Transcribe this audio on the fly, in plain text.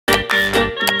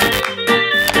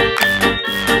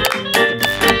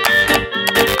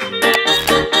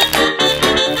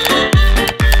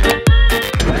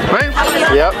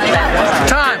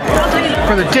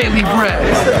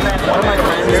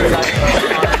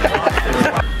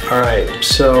Alright,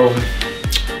 so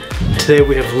today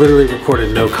we have literally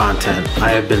recorded no content.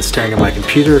 I have been staring at my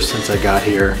computer since I got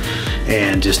here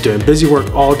and just doing busy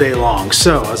work all day long.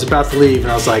 So I was about to leave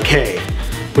and I was like, hey,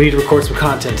 we need to record some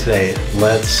content today.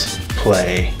 Let's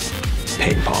play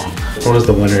ping pong. What does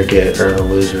the winner get or the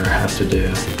loser have to do?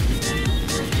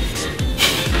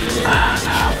 No,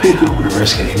 man, I don't want to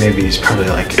risk it. Maybe he's probably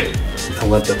like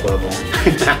Olympic level.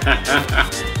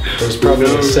 There's probably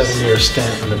a 7-year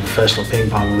stint in the professional ping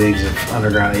pong leagues of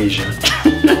underground Asia.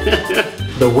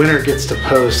 The winner gets to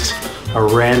post a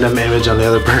random image on the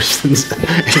other person's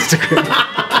Instagram.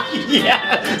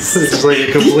 Yes! It's like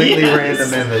a completely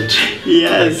random image.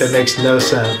 Yes! Like, that makes no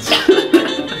sense.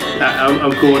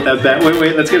 I'm cool with that bet.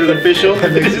 Wait, let's get it official.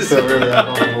 That makes it feel really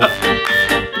uncomfortable.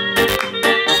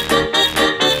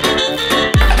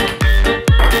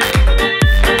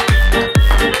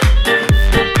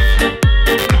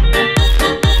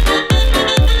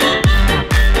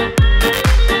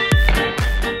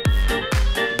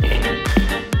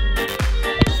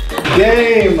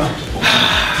 Game!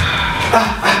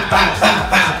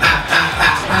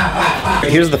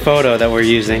 Here's the photo that we're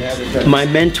using. My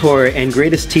mentor and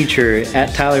greatest teacher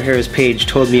at Tyler Harris Page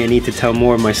told me I need to tell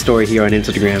more of my story here on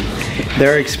Instagram.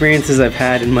 There are experiences I've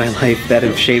had in my life that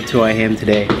have shaped who I am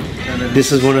today.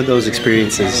 This is one of those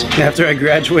experiences. After I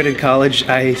graduated college,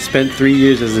 I spent 3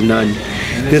 years as a nun.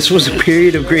 This was a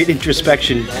period of great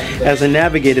introspection as I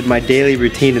navigated my daily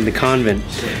routine in the convent.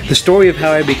 The story of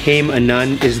how I became a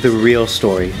nun is the real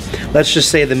story. Let's just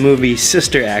say the movie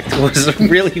Sister Act was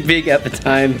really big at the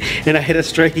time, and I had a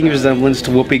striking resemblance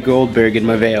to Whoopi Goldberg in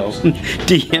my veil.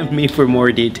 DM me for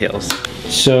more details.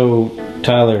 So,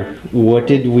 Tyler, what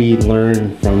did we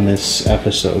learn from this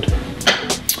episode?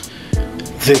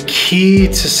 The key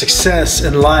to success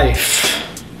in life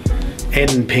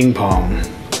and in ping pong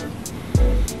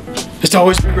is to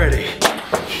always be ready.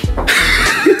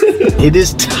 It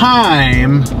is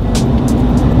time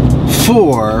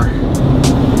for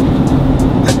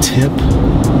a tip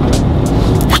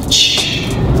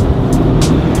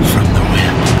from the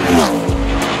wind.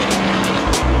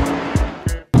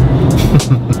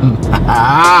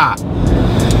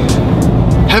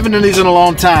 Haven't done these in a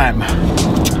long time.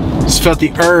 Just felt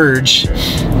the urge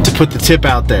to put the tip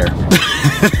out there.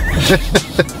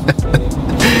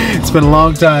 It's been a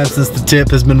long time since the tip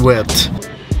has been whipped.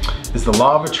 Is the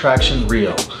law of attraction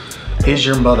real? Is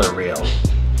your mother real?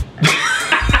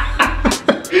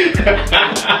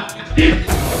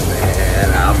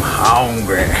 Man, I'm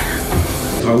hungry.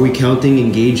 Are we counting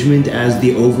engagement as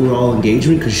the overall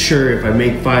engagement? Because sure, if I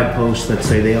make 5 posts, let's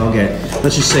say they all get,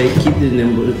 let's just say, keep the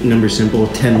number simple,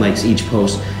 10 likes each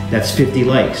post, that's 50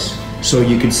 likes. So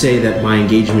you could say that my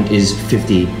engagement is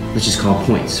 50, let's just call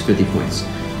points, 50 points.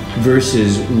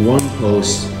 Versus one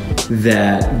post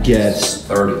that gets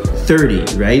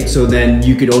 30, right? So then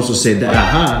you could also say that,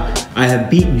 aha, I have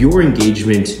beat your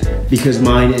engagement because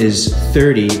mine is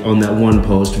 30 on that one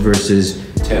post versus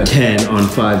 10 on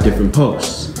 5 different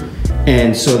posts.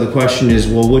 And so the question is,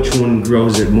 well, which one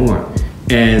grows it more?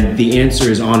 And the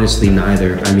answer is honestly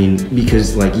neither. I mean,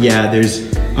 because like, yeah, there's,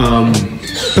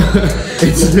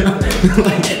 it's not,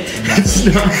 like, it's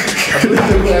not.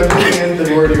 The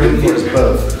word you're looking for is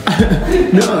both.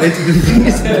 No, it's,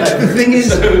 the thing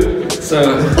is. So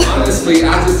honestly,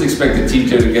 I just expect the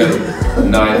teacher to go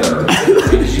neither.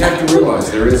 Because you have to realize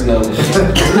there is no.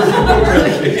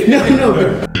 No.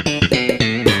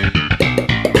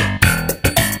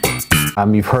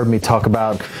 You've heard me talk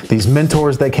about these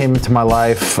mentors that came into my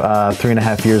life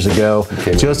 3.5 years ago.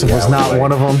 Okay, Joseph was not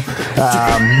one of them,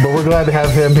 but we're glad to have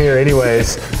him here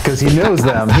anyways, because he knows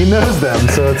them. He knows them,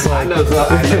 so it's like...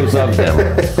 I knows of them.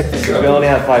 We only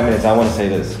have 5 minutes. I want to say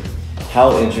this.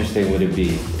 How interesting would it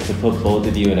be to put both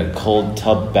of you in a cold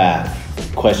tub bath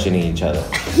questioning each other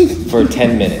for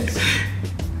 10 minutes?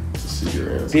 See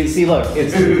your answer. See, look,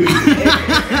 it's...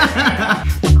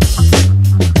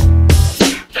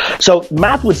 So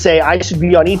math would say I should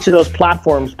be on each of those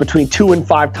platforms between 2 and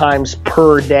 5 times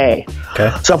per day.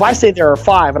 Okay. So if I say there are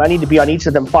 5 and I need to be on each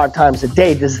of them 5 times a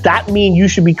day, does that mean you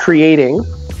should be creating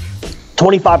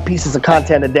 25 pieces of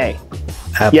content a day?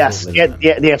 Absolutely.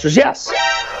 Yes. The answer is yes.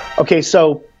 Okay,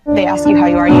 so they ask you how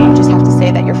you are, you just have to say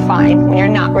that you're fine when you're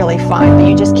not really fine, but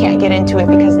you just can't get into it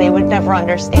because they would never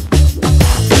understand.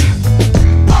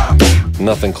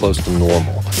 Nothing close to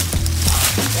normal.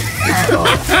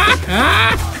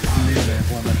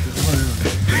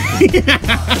 Wu-Tang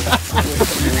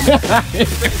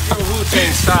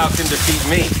style can defeat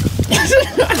me.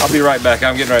 I'll be right back.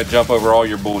 I'm getting ready to jump over all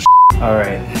your bullshit. All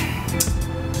right.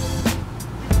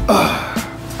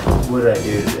 What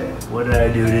did I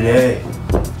do today?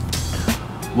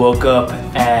 Woke up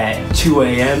at 2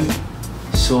 a.m.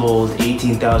 Sold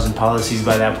 18,000 policies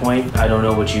by that point. I don't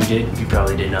know what you did. You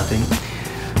probably did nothing.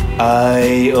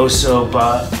 I also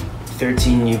bought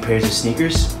 13 new pairs of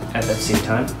sneakers at that same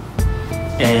time.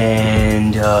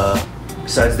 And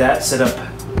besides that, set up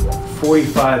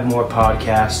 45 more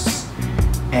podcasts.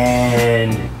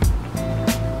 And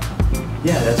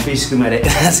yeah, that's basically my day.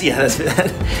 That's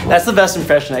the best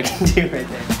impression I can do right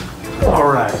there. All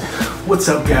right, what's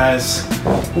up guys?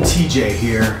 TJ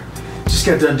here. Just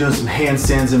got done doing some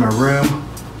handstands in my room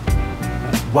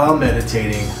while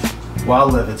meditating, while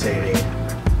levitating,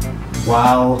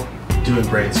 while doing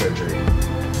brain surgery.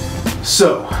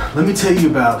 So, let me tell you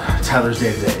about Tyler's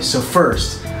day today. So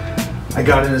first, I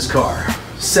got in his car.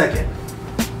 Second,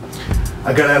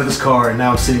 I got out of his car and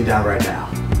now I'm sitting down right now.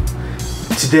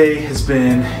 Today has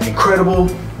been incredible,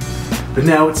 but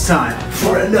now it's time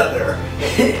for another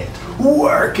HIIT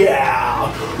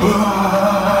workout.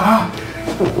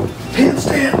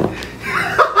 Handstand.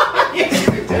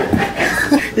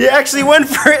 He actually went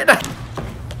for it.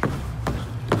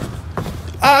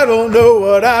 I don't know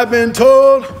what I've been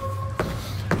told.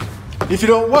 If you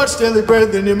don't watch Daily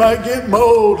Bread, then you might get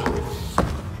mold.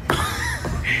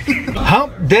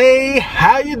 Hump day,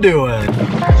 how you doing?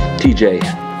 TJ,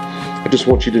 I just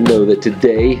want you to know that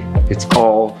today it's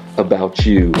all about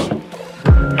you.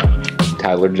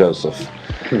 Tyler Joseph.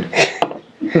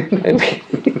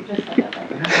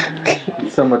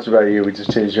 So much about you, we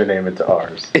just changed your name into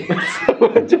ours. Make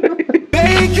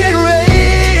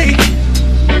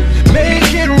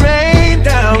it rain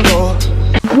down low.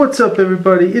 What's up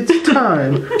everybody? It's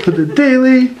time for the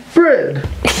Daily Bread.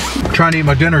 Trying to eat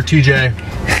my dinner, TJ.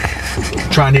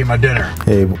 Trying to eat my dinner.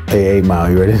 Hey, Mao,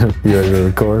 you ready to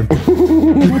record?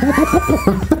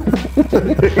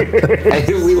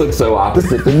 We look so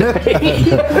opposite today.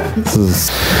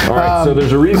 All right, so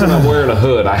there's a reason I'm wearing a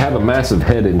hood. I have a massive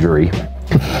head injury.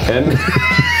 And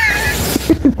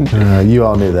you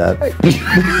all knew that.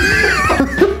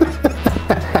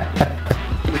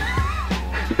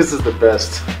 This is the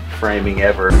best framing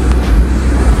ever.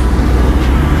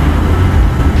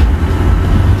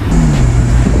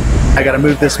 I gotta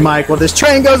move this mic while this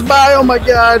train goes by. Oh my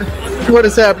god, what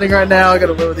is happening right now? I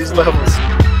gotta lower these levels.